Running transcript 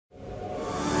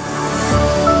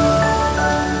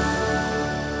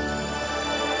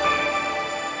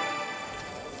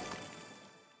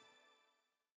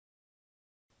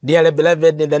Dearly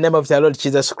beloved, in the name of the Lord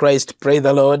Jesus Christ, praise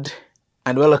the Lord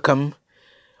and welcome.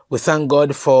 We thank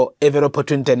God for every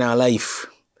opportunity in our life.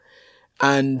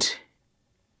 And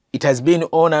it has been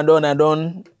on and on and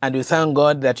on, and we thank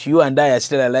God that you and I are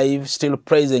still alive, still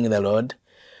praising the Lord,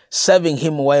 serving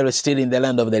Him while we're still in the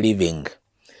land of the living.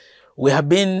 We have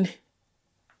been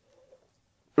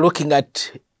looking at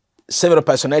several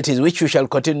personalities, which we shall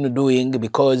continue doing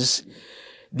because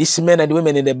these men and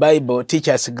women in the Bible teach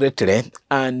us greatly.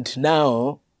 And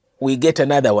now we get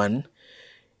another one.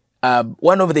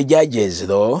 One of the judges,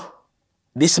 though,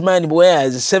 this man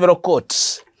wears several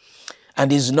coats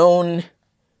and is known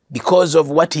because of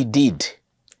what he did,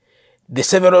 the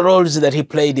several roles that he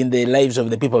played in the lives of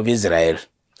the people of Israel.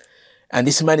 And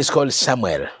this man is called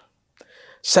Samuel.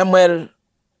 Samuel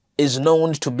is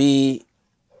known to be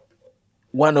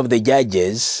one of the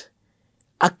judges,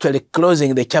 actually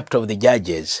closing the chapter of the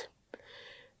Judges.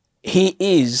 He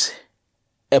is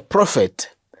a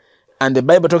prophet, and the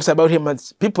Bible talks about him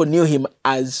as, people knew him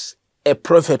as a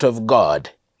prophet of God.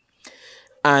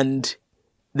 And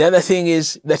the other thing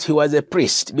is that he was a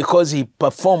priest because he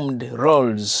performed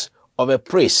roles of a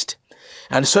priest.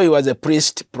 And so he was a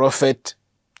priest, prophet,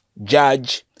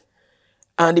 judge,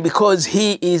 and because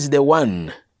he is the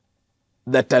one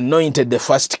that anointed the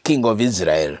first king of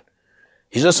Israel,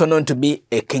 he's also known to be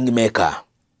a kingmaker.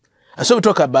 And so we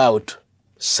talk about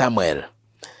Samuel.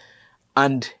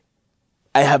 And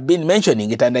I have been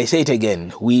mentioning it, and I say it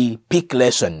again, we pick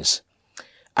lessons.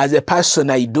 As a person,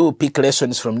 I do pick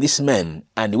lessons from these men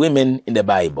and women in the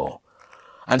Bible.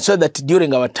 And so that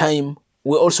during our time,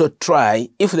 we also try,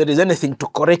 if there is anything to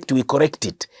correct, we correct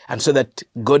it, and so that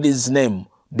God's name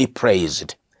be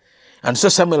praised. And so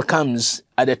Samuel comes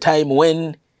at a time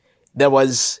when there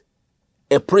was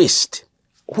a priest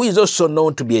who is also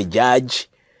known to be a judge,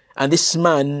 and this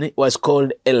man was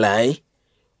called Eli,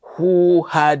 who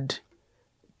had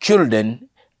children,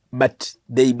 but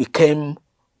they became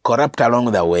corrupt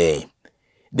along the way.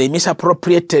 They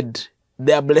misappropriated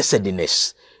their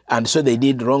blessedness, and so they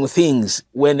did wrong things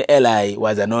when Eli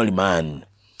was an old man.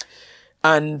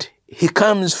 And he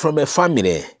comes from a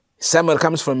family, Samuel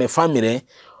comes from a family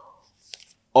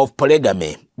of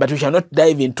polygamy, but we shall not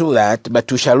dive into that, but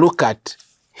we shall look at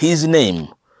his name.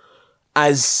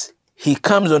 As he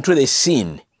comes onto the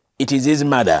scene, it is his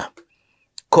mother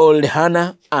called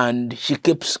Hannah, and she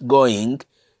keeps going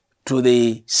to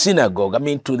the synagogue,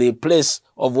 to the place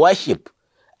of worship,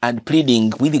 and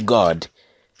pleading with God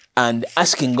and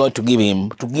asking God to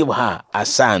give her a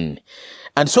son.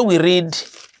 And so we read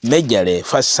majorly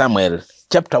 1 Samuel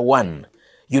chapter 1.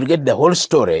 You'll get the whole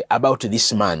story about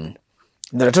this man.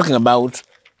 They're talking about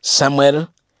Samuel,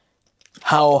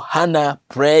 how Hannah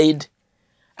prayed,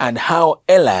 and how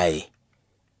Eli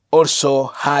also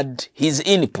had his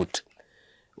input,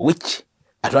 which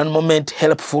at one moment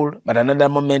helpful, but another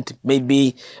moment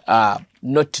maybe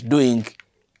not doing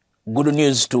good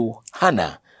news to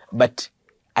Hannah. But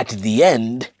at the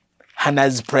end,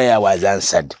 Hannah's prayer was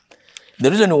answered. The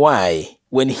reason why,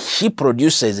 when she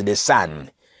produces the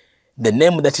son, the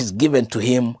name that is given to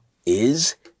him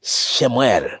is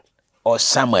Shemuel or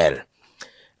Samuel.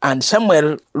 And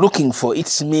Samuel, looking for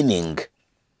its meaning,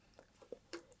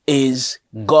 is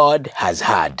God has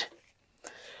heard.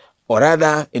 Or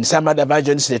rather, in some other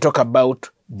versions, they talk about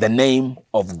the name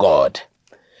of God.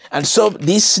 And so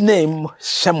this name,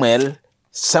 Samuel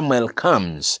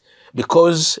comes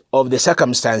because of the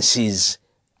circumstances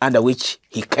under which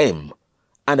he came,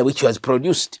 under which he was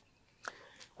produced.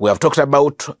 We have talked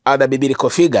about other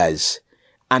biblical figures,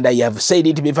 and I have said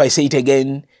it before, I say it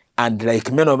again, and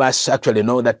like many of us actually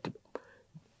know that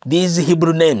these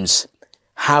Hebrew names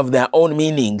have their own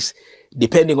meanings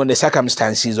depending on the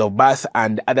circumstances of birth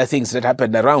and other things that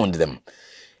happened around them.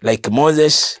 Like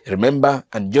Moses, remember,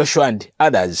 and Joshua and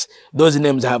others, those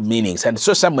names have meanings. And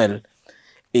so Samuel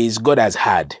is God has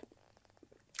heard.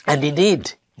 And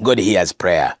indeed, God hears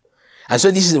prayer. And so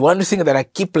this is one thing that I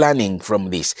keep learning from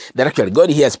this, that actually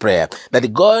God hears prayer,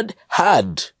 that God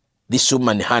heard this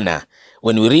woman Hannah.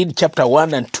 When we read chapter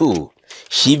 1 and 2,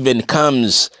 she even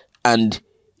comes and,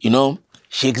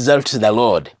 she exalts the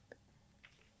Lord.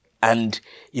 And,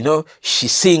 she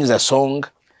sings a song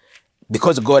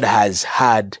because God has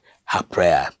heard her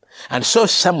prayer. And so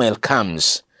Samuel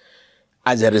comes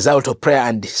as a result of prayer,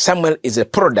 and Samuel is a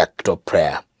product of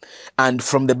prayer. And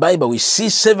from the Bible, we see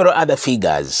several other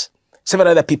figures, several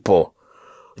other people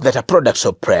that are products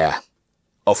of prayer.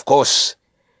 Of course,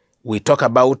 we talk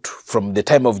about from the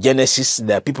time of Genesis,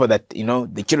 the people that,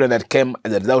 the children that came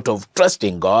as a result of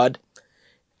trusting God.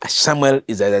 Samuel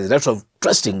is as a result of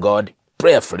trusting God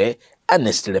prayerfully,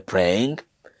 earnestly praying,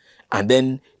 and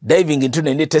then diving into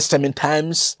the New Testament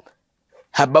times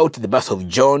How about the birth of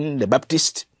John the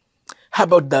Baptist? How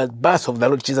about the birth of the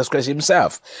Lord Jesus Christ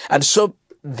himself? And so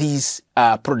these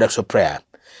are products of prayer.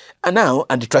 And now,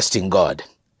 and trusting God.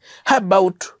 How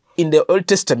about in the Old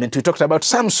Testament, we talked about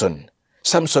Samson.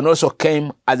 Samson also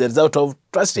came as a result of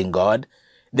trusting God.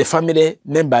 The family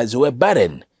members were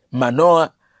barren.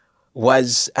 Manoah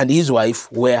and his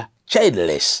wife were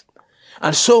childless.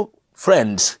 And so,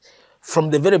 friends,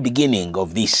 from the very beginning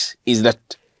of this is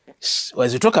that as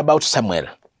we talk about Samuel,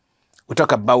 we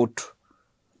talk about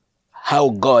how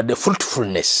God, the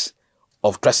fruitfulness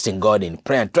of trusting God in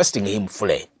prayer and trusting him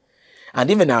fully. And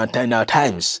even in our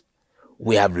times,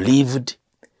 we have lived,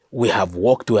 we have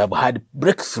walked, we have had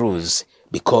breakthroughs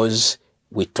because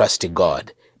we trust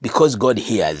God, because God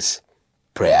hears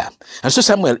prayer. And so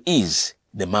Samuel is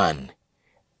the man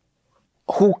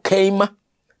who came,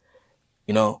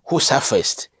 who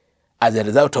surfaced as a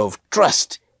result of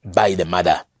trust by the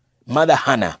mother. Mother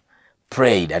Hannah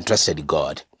prayed and trusted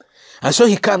God. And so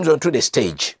he comes onto the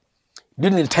stage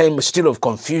during the time still of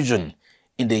confusion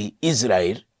in the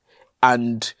Israel,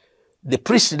 and the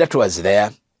priest that was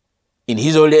there in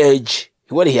his old age,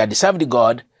 he had served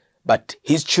God, but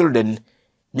his children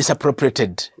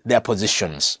misappropriated their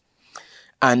positions.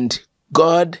 And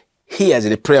God hears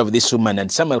the prayer of this woman,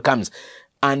 and Samuel comes,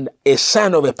 and a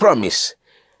son of a promise,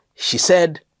 she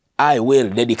said, I will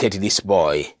dedicate this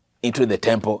boy into the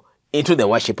temple, into the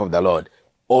worship of the Lord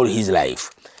all his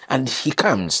life. And he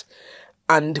comes.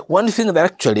 And one thing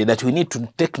that we need to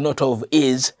take note of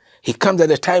is he comes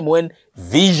at a time when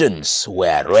visions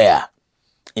were rare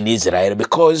in Israel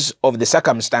because of the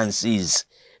circumstances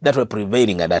that were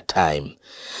prevailing at that time.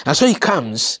 And so he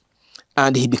comes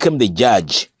and he became the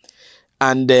judge.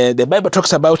 And the Bible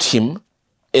talks about him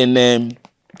in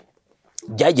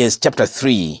Judges chapter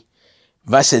 3,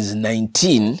 verses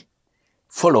 19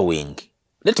 following.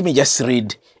 Let me just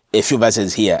read a few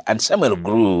verses here. And Samuel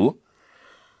grew,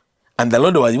 and the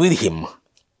Lord was with him,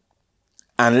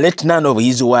 and let none of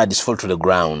his words fall to the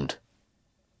ground.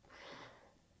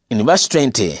 In verse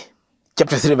 20,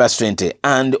 chapter 3, verse 20,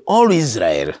 and all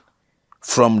Israel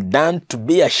from Dan to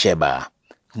Beersheba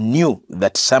knew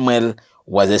that Samuel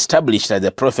was established as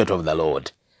a prophet of the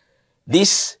Lord.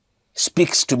 This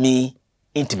speaks to me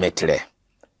intimately,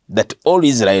 that all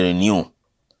Israel knew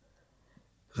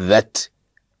that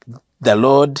the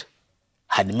Lord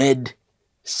had made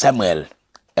Samuel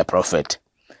a prophet,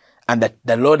 and that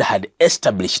the Lord had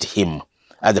established him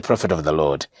as the prophet of the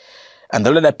Lord. And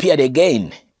the Lord appeared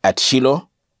again at Shiloh,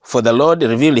 for the Lord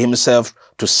revealed himself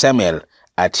to Samuel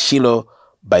at Shiloh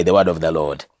by the word of the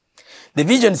Lord. The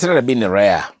visions that had been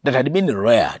rare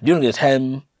during the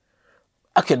time,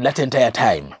 actually that entire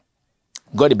time,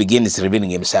 God begins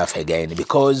revealing himself again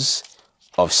because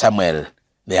of Samuel,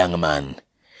 the young man.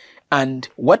 And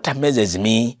what amazes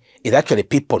me is actually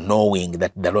people knowing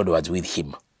that the Lord was with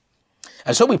him.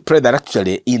 And so we pray that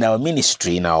actually in our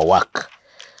ministry, in our work,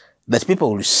 that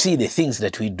people will see the things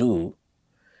that we do,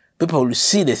 people will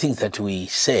see the things that we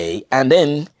say, and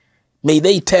then may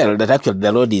they tell that actually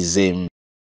the Lord is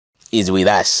with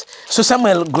us. So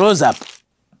Samuel grows up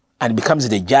and becomes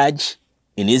the judge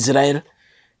in Israel.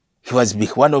 He was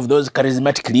one of those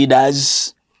charismatic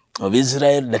leaders of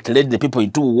Israel that led the people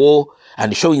into war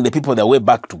and showing the people their way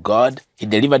back to God. He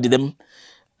delivered them.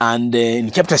 And in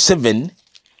chapter 7,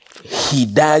 he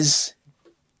does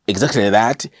exactly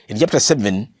that. In chapter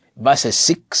 7, verses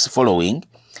 6 following,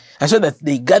 and so that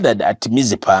they gathered at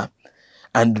Mizpah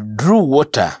and drew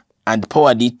water and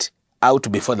poured it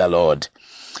out before the Lord,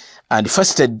 and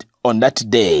fasted on that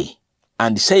day,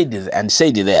 and said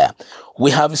there,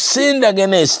 we have sinned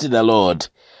against the Lord.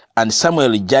 And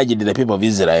Samuel judged the people of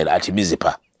Israel at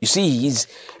Mizpah. You see,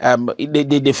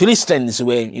 the Philistines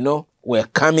were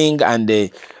coming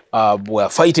and were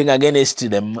fighting against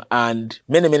them, and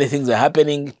many things are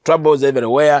happening, troubles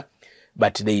everywhere,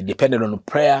 but they depended on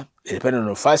prayer, they depended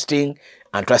on fasting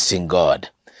and trusting God.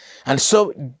 And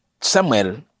so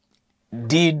Samuel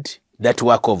did that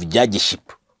work of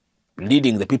judgeship,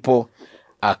 leading the people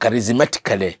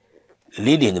charismatically,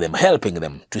 leading them, helping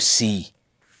them to see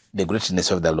the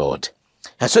greatness of the Lord.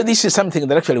 And so this is something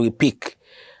that actually we pick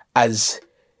as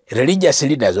religious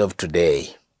leaders of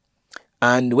today.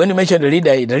 And when you mention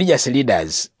religious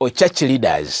leaders or church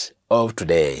leaders of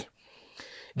today,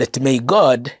 that may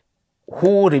God,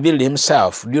 who revealed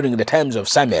himself during the times of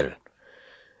Samuel,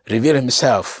 reveal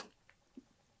himself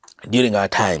during our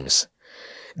times,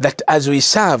 that as we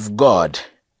serve God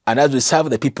and as we serve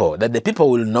the people, that the people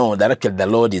will know that actually the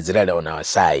Lord is really on our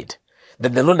side,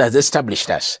 that the Lord has established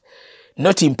us,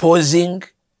 not imposing,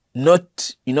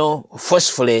 not,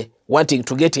 forcefully wanting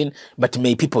to get in, but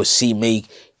may people see, may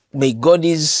may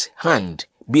God's hand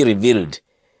be revealed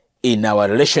in our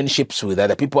relationships with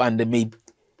other people, and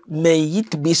may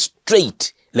it be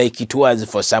straight like it was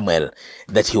for Samuel,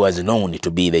 that he was known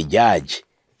to be the judge,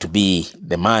 to be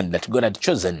the man that God had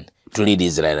chosen to lead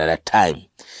Israel at that time.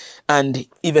 And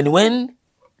even when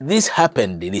this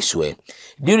happened this way,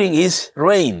 during his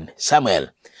reign, Samuel,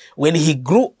 when he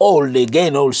grew old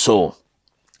again also,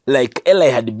 like Eli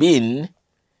had been,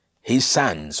 his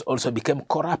sons also became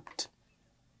corrupt.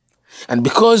 And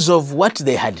because of what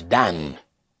they had done,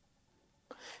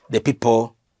 the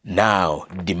people now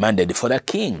demanded for the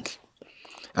king.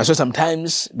 And so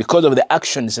sometimes, because of the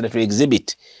actions that we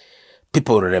exhibit,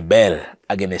 people rebel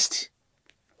against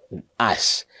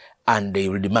us, and they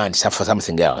will demand for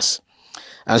something else.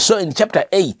 And so in chapter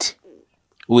 8,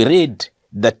 we read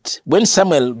that when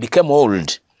Samuel became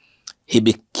old, he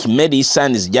made his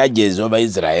sons judges over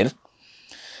Israel.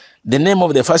 The name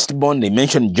of the firstborn, they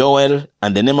mentioned Joel,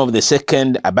 and the name of the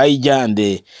second, Abijah, and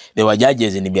they were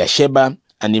judges in Beersheba.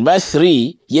 And in verse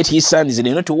 3, yet his sons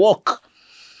did not walk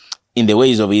in the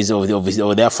ways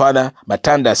of their father, but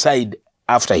turned aside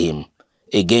after him.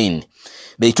 Again,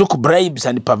 they took bribes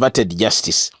and perverted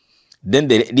justice. Then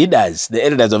the leaders, the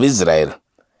elders of Israel,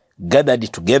 gathered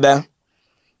together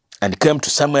and came to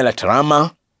Samuel at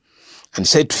Ramah and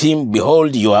said to him,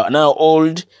 behold, you are now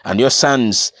old, and your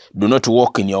sons do not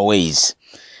walk in your ways.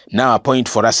 Now appoint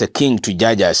for us a king to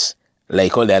judge us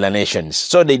like all the other nations.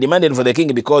 So they demanded for the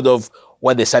king because of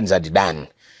what the sons had done.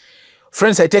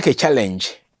 Friends, I take a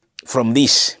challenge from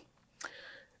this,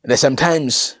 that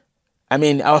sometimes,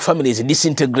 our families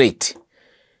disintegrate.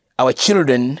 Our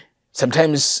children,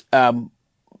 sometimes,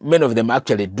 many of them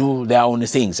actually do their own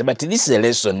things. But this is a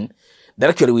lesson that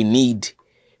actually we need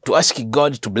to ask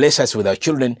God to bless us with our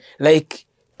children. Like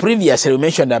previously we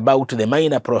mentioned about the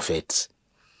minor prophets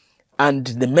and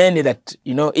the men that,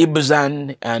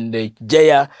 Ibzan and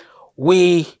Jaya,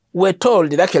 we were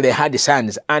told that actually they had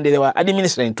sons and they were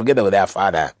administering together with their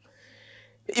father.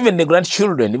 Even the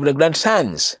grandchildren, even the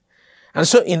grandsons. And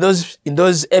so in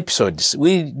those episodes,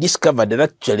 we discovered that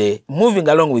actually moving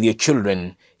along with your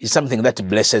children is something that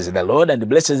blesses the Lord and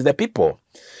blesses the people.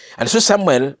 And so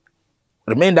Samuel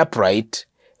remained upright.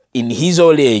 In his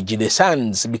old age, the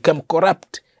sons become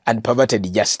corrupt and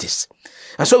perverted justice.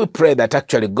 And so we pray that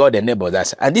actually God enables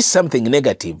us. And this is something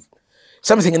negative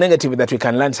that we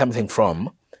can learn something from,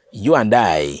 you and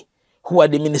I, who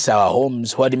administer our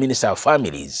homes, who administer our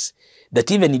families,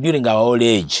 that even during our old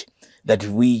age,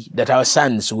 that our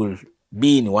sons will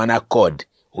be in one accord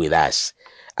with us.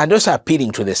 And also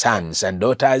appealing to the sons and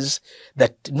daughters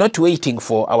that not waiting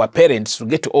for our parents to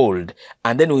get old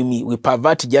and then we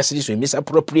pervert justice, we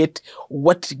misappropriate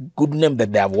what good name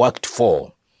that they have worked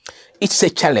for. It's a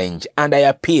challenge, and I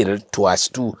appeal to us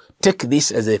to take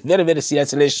this as a very, very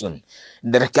serious lesson,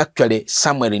 that actually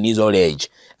Samuel in his old age,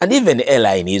 and even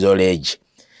Eli in his old age,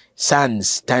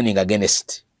 sons turning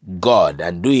against God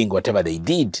and doing whatever they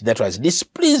did that was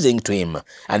displeasing to him,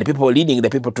 and people leading the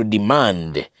people to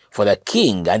demand for the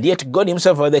king, and yet God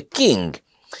himself was the king.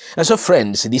 And so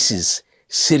friends, this is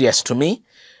serious to me,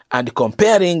 and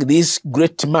comparing this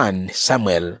great man,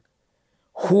 Samuel,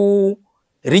 who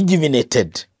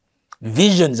rejuvenated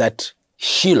visions at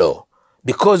Shiloh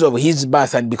because of his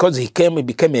birth and because he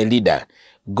became a leader,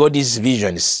 God's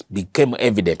visions became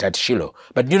evident at Shiloh.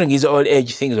 But during his old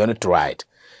age, things were not right.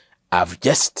 I've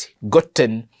just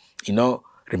gotten,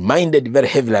 reminded very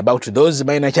heavily about those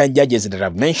minor judges that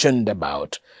I've mentioned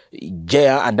about,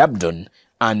 Jair and Abdon,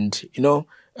 and,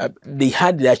 they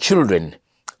had their children,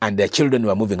 and their children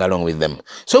were moving along with them.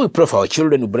 So we pray for our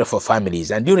children, we pray for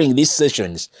families, and during these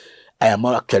sessions,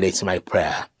 it's my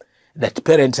prayer that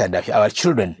parents and our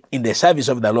children in the service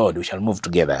of the Lord, we shall move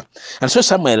together. And so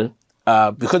Samuel,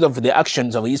 because of the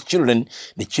actions of his children,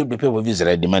 the people of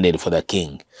Israel demanded for the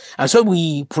king. And so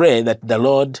we pray that the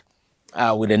Lord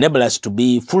will enable us to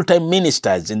be full-time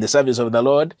ministers in the service of the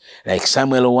Lord, like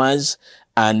Samuel was,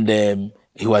 and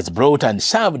he was brought and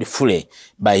served fully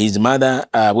by his mother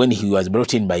when he was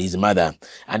brought in by his mother.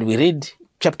 And we read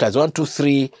chapters 1, 2,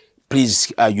 3.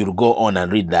 Please, you'll go on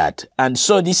and read that. And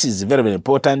so this is very, very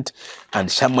important.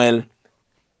 And Samuel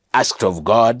asked of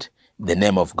God the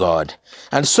name of God.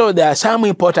 And so there are some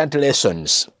important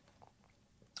lessons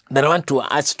that I want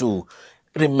us to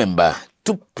remember,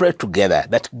 to pray together,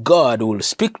 that God will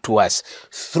speak to us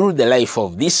through the life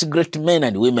of these great men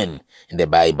and women in the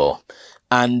Bible.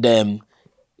 And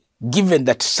given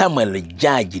that Samuel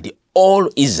judged all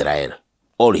Israel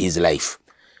all his life,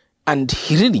 and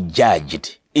he really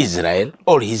judged Israel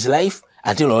all his life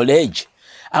until old age.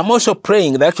 I'm also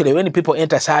praying that actually when people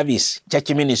enter service, church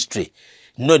ministry,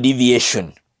 no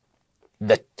deviation,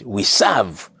 that we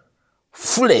serve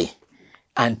fully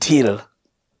until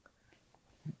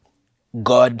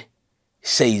God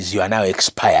says you are now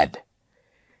expired.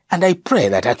 And I pray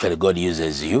that actually God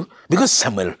uses you, because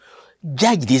Samuel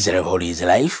judged Israel all his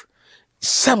life.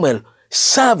 Samuel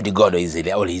served God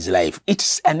all his life.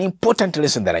 It's an important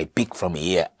lesson that I pick from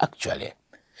here, actually.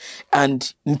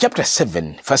 And in chapter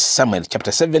 7, 1 Samuel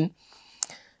chapter 7,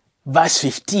 verse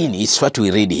 15 is what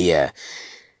we read here.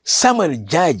 Samuel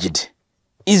judged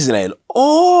Israel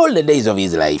all the days of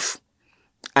his life,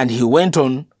 and he went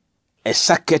on a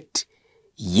circuit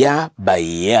year by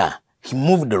year. He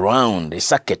moved around a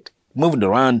circuit, moved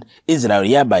around Israel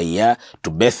year by year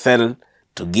to Bethel,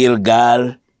 to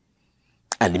Gilgal,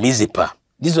 and Mizpah.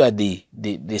 These were the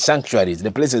sanctuaries,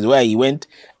 the places where he went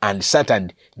and sat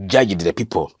and judged the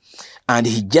people. And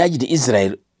he judged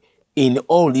Israel in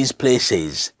all these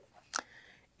places.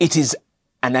 It is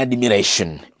an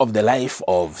admiration of the life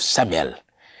of Samuel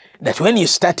that when you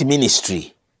start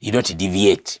ministry, you don't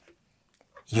deviate.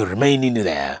 You remain in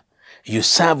there. You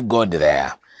serve God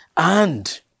there.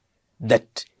 And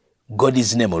that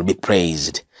God's name will be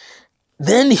praised.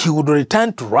 Then he would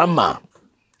return to Ramah,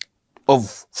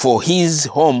 for his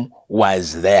home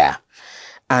was there.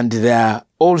 And there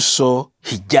also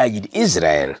he judged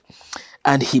Israel,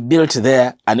 and he built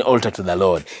there an altar to the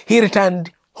Lord. He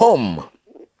returned home.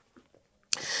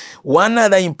 One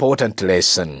other important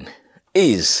lesson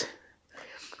is,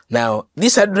 now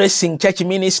this addressing church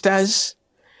ministers,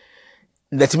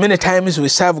 that many times we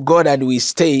serve God and we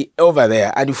stay over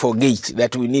there and we forget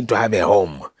that we need to have a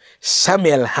home.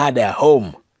 Samuel had a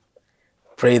home.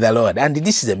 Praise the Lord. And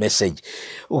this is a message.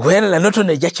 Well, not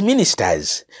only church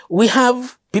ministers, we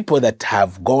have people that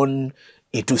have gone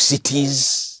into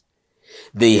cities.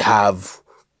 They have,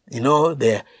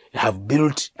 they have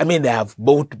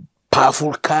bought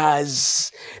powerful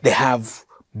cars. They have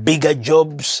bigger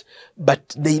jobs,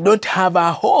 but they don't have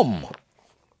a home.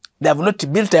 They have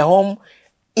not built a home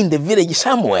in the village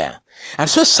somewhere. And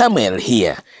so Samuel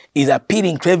here is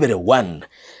appealing to everyone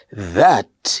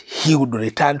that he would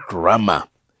return to Ramah,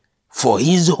 for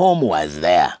his home was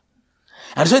there.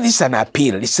 And so this is an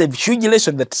appeal. It's a huge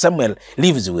lesson that Samuel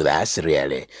lives with us,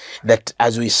 really. That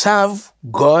as we serve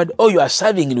God, or you are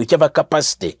serving in whichever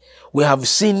capacity, we have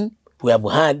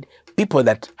had people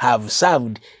that have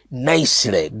served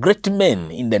nicely, great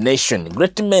men in the nation,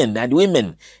 great men and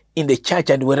women in the church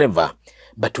and wherever.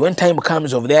 But when time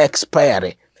comes of their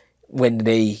expiry, when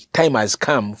the time has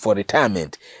come for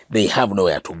retirement, they have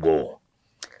nowhere to go.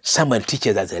 Samuel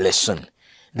teaches us a lesson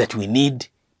that we need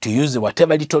to use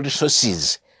whatever little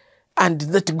resources and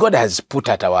that God has put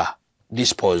at our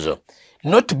disposal.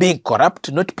 Not being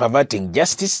corrupt, not perverting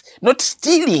justice, not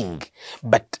stealing,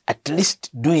 but at least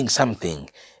doing something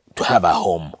to have a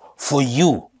home for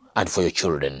you and for your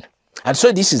children. And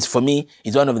so this is, for me,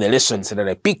 is one of the lessons that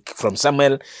I pick from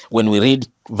Samuel when we read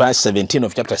verse 17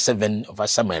 of chapter 7 of 1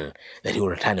 Samuel, that he will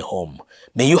return home.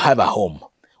 May you have a home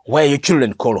where your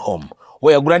children call home,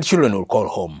 where your grandchildren will call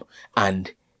home.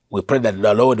 And we pray that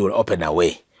the Lord will open a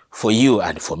way for you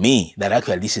and for me, that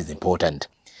actually this is important.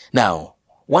 Now,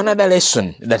 one other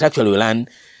lesson that actually we learn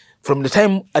from the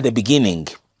time at the beginning.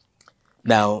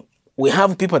 Now, we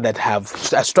have people that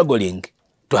are struggling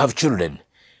to have children,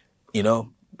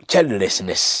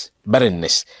 childlessness,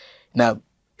 barrenness. Now,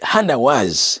 Hannah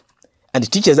was, and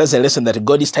it teaches us a lesson that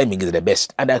God's timing is the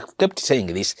best. And I kept saying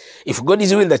this: if God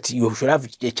is will that you should have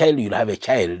a child, you'll have a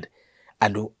child,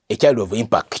 and a child of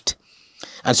impact.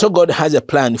 And so God has a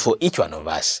plan for each one of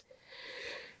us.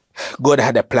 God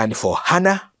had a plan for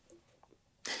Hannah,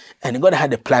 and God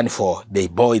had a plan for the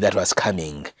boy that was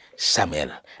coming,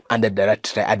 Samuel, and at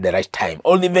the right time.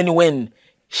 Only even when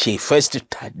she faced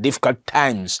difficult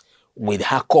times with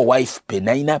her co-wife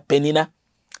Penina,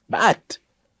 but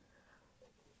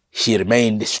she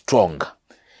remained strong.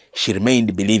 She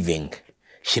remained believing.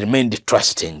 She remained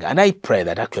trusting. And I pray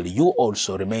that actually you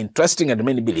also remain trusting and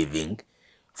remain believing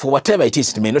for whatever it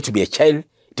is. It may not be a child.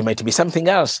 It might be something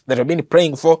else that I've been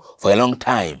praying for a long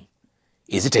time.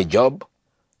 Is it a job?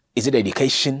 Is it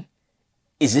education?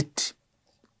 Is it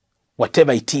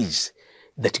whatever it is,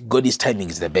 that God's timing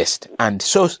is the best? And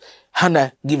so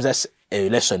Hannah gives us a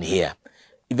lesson here.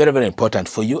 Very, very important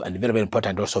for you and very, very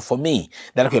important also for me,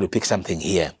 that actually pick something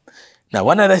here. Now,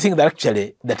 one other thing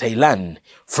that I learned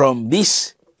from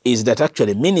this is that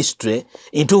actually ministry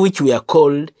into which we are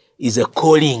called is a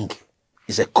calling.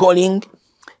 Is a calling,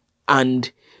 and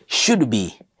should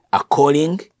be a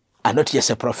calling and not just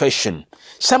a profession.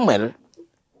 Samuel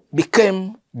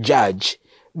became judge,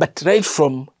 but right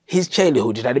from his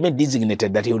childhood, it had been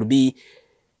designated that he would be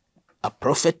a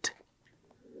prophet,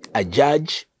 a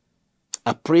judge,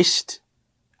 a priest,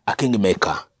 a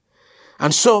kingmaker.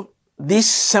 And so this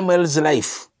Samuel's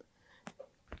life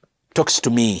talks to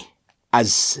me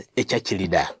as a church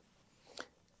leader.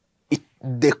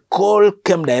 The call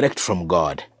came direct from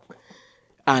God.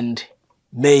 And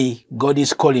may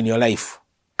God's call in your life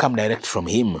come direct from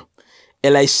him.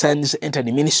 Eli's sons entered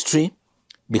the ministry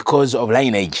because of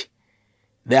lineage.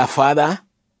 Their father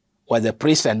was a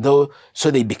priest, and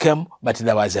so they became, but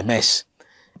there was a mess.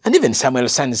 And even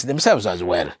Samuel's sons themselves as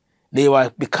well. They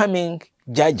were becoming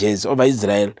judges over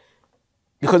Israel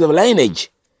because of lineage.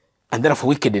 And therefore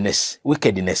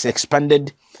wickedness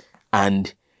expanded,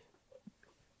 and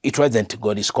it wasn't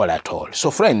God's call at all. So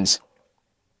friends,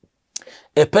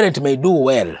 a parent may do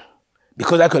well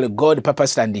because actually God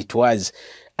purposed and it was,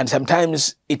 and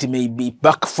sometimes it may be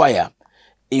backfire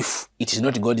if it is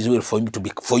not God's will for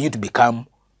you to become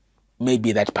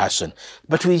maybe that person.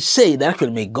 But we say that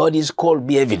actually may God's call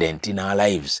be evident in our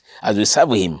lives as we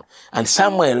serve him. And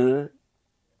Samuel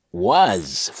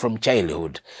was from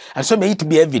childhood. And so may it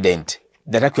be evident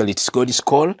that actually it's God's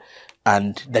call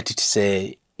and that it's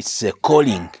a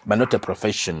calling but not a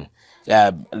profession,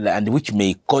 and which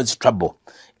may cause trouble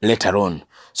later on.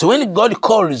 So when God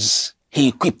calls, he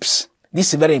equips.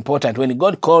 This is very important. When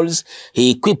God calls,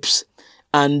 he equips.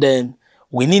 And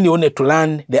we need only to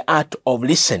learn the art of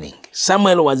listening.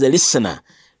 Samuel was a listener,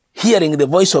 hearing the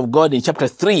voice of God in chapter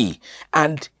 3.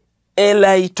 And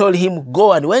Eli told him,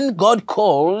 go, and when God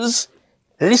calls,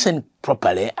 listen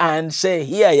properly and say,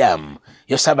 here I am.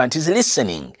 Your servant is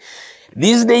listening.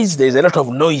 These days, there's a lot of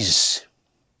noise,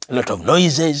 a lot of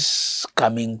noises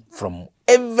coming from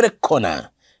every corner.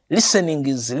 Listening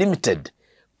is limited.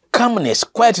 Calmness,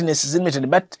 quietness is limited,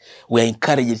 but we are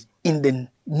encouraged in the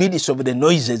midst of the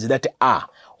noises that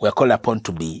we are called upon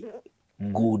to be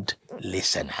good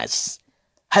listeners.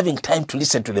 Having time to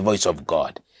listen to the voice of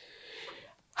God.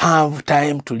 Have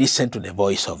time to listen to the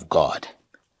voice of God.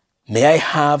 May I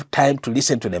have time to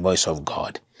listen to the voice of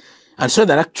God. And so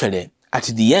that actually, at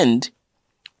the end,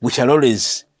 we shall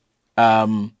always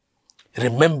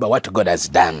remember what God has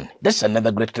done. That's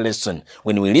another great lesson.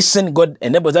 When we listen, God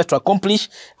enables us to accomplish,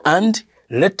 and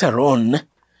later on,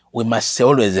 we must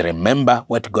always remember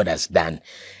what God has done.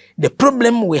 The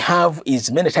problem we have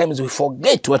is many times we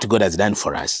forget what God has done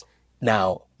for us.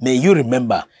 Now, may you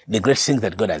remember the great things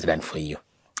that God has done for you.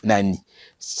 Now, in 1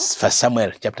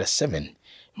 Samuel chapter 7,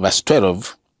 verse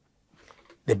 12,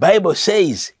 the Bible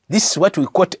says, this is what we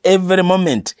quote every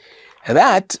moment,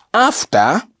 that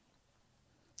after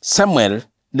Samuel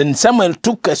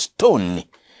took a stone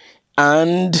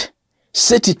and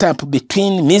set it up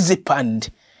between Mizpah and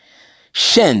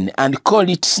Shen and called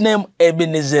its name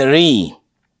Ebenezeri.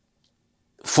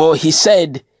 For he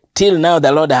said, till now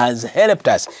the Lord has helped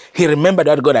us. He remembered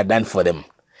what God had done for them.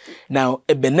 Now,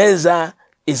 Ebenezer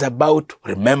is about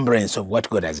remembrance of what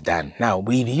God has done. Now,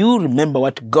 will you remember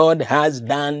what God has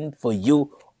done for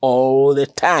you all the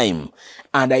time?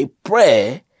 And I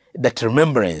pray that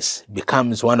remembrance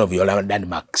becomes one of your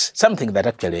landmarks, something that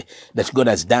actually, that God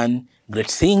has done great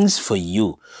things for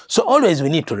you. So always we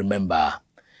need to remember.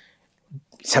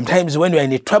 Sometimes when we are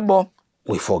in trouble,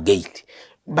 we forget.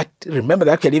 But remember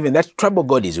that actually even that trouble,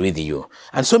 God is with you.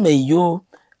 And so may you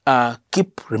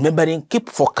keep remembering, keep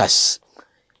focus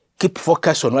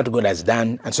on what God has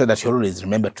done, and so that you always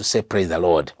remember to say, praise the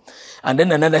Lord. And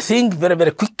then another thing, very,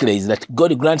 very quickly, is that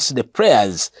God grants the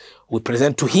prayers we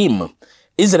present to him.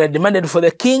 Israel demanded for the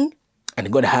king,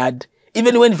 and God had,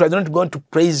 even when it was not going to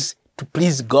please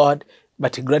God,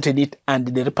 but he granted it, and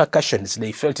the repercussions,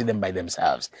 they felt them by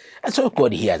themselves. And so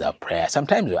God hears our prayer.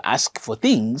 Sometimes we ask for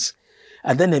things,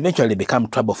 and then eventually become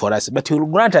trouble for us, but he will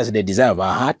grant us the desire of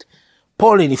our heart.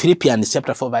 Paul in Philippians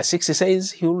chapter 4 verse 6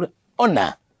 says he will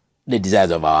honor the desires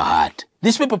of our heart.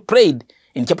 These people prayed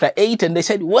in chapter 8 and they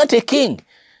said, what a king!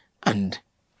 And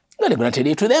God granted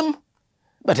it to them.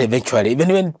 But eventually, even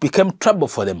when it became trouble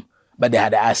for them, but they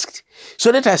had asked.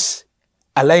 So let us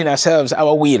align ourselves,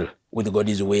 our will, with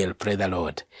God's will. Pray the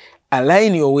Lord.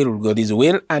 Align your will with God's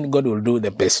will, and God will do the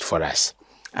best for us.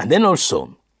 And then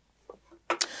also,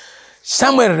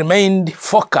 Samuel remained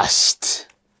focused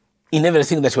in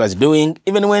everything that he was doing,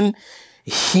 even when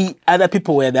other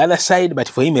people were the other side, but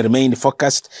for him he remained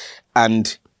focused.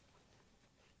 And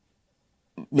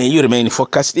may you remain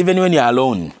focused even when you're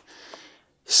alone.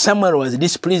 Samuel was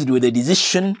displeased with the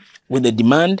decision, with the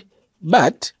demand,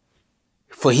 but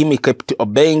for him he kept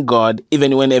obeying God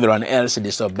even when everyone else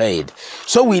disobeyed.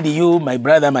 So will you, my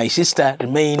brother, my sister,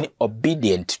 remain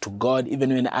obedient to God even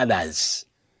when others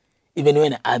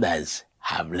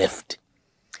have left,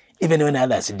 even when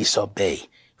others disobey.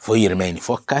 For you remain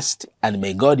focused, and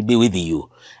may God be with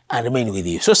you and remain with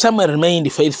you. So Samuel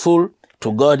remained faithful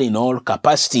to God in all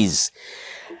capacities.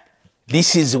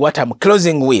 This is what I'm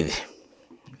closing with.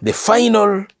 The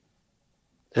final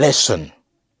lesson.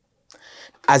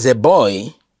 As a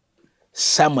boy,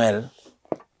 Samuel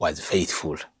was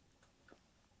faithful.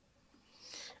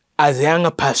 As a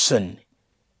younger person,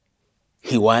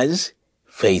 he was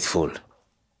faithful.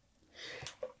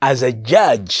 As a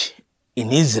judge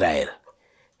in Israel,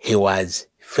 he was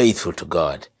faithful to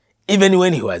God. Even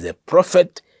when he was a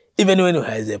prophet, even when he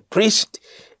was a priest,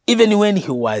 even when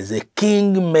he was a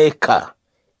kingmaker,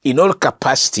 in all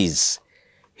capacities,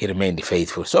 he remained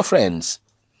faithful. So friends,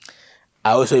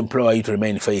 I also implore you to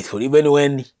remain faithful, even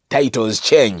when titles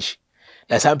change.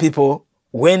 There are some people,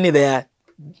 when they are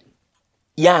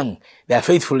young, they are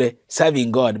faithfully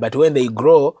serving God, but when they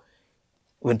grow,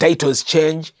 when titles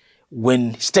change,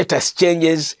 when status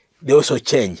changes, they also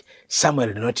change. Samuel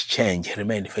did not change, he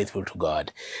remained faithful to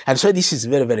God. And so this is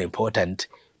very, very important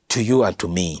to you and to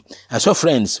me. And so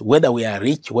friends, whether we are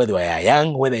rich, whether we are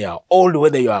young, whether you are old,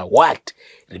 whether you are what,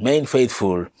 remain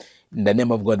faithful in the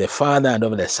name of God the Father and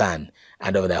of the Son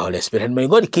and of the Holy Spirit. And may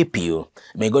God keep you.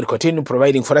 May God continue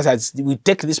providing for us as we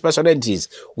take these personalities,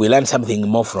 we learn something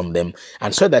more from them.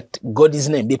 And so that God's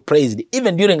name be praised,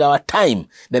 even during our time,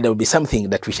 that there will be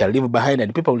something that we shall leave behind.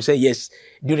 And people will say, yes,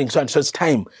 during so and so's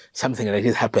time, something like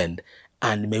this happened.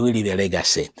 And may we leave a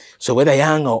legacy. So whether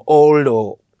young or old,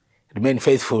 or remain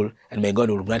faithful, and may God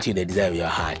will grant you the desire of your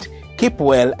heart. Keep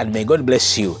well, and may God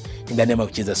bless you in the name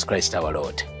of Jesus Christ our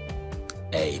Lord.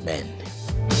 Amen.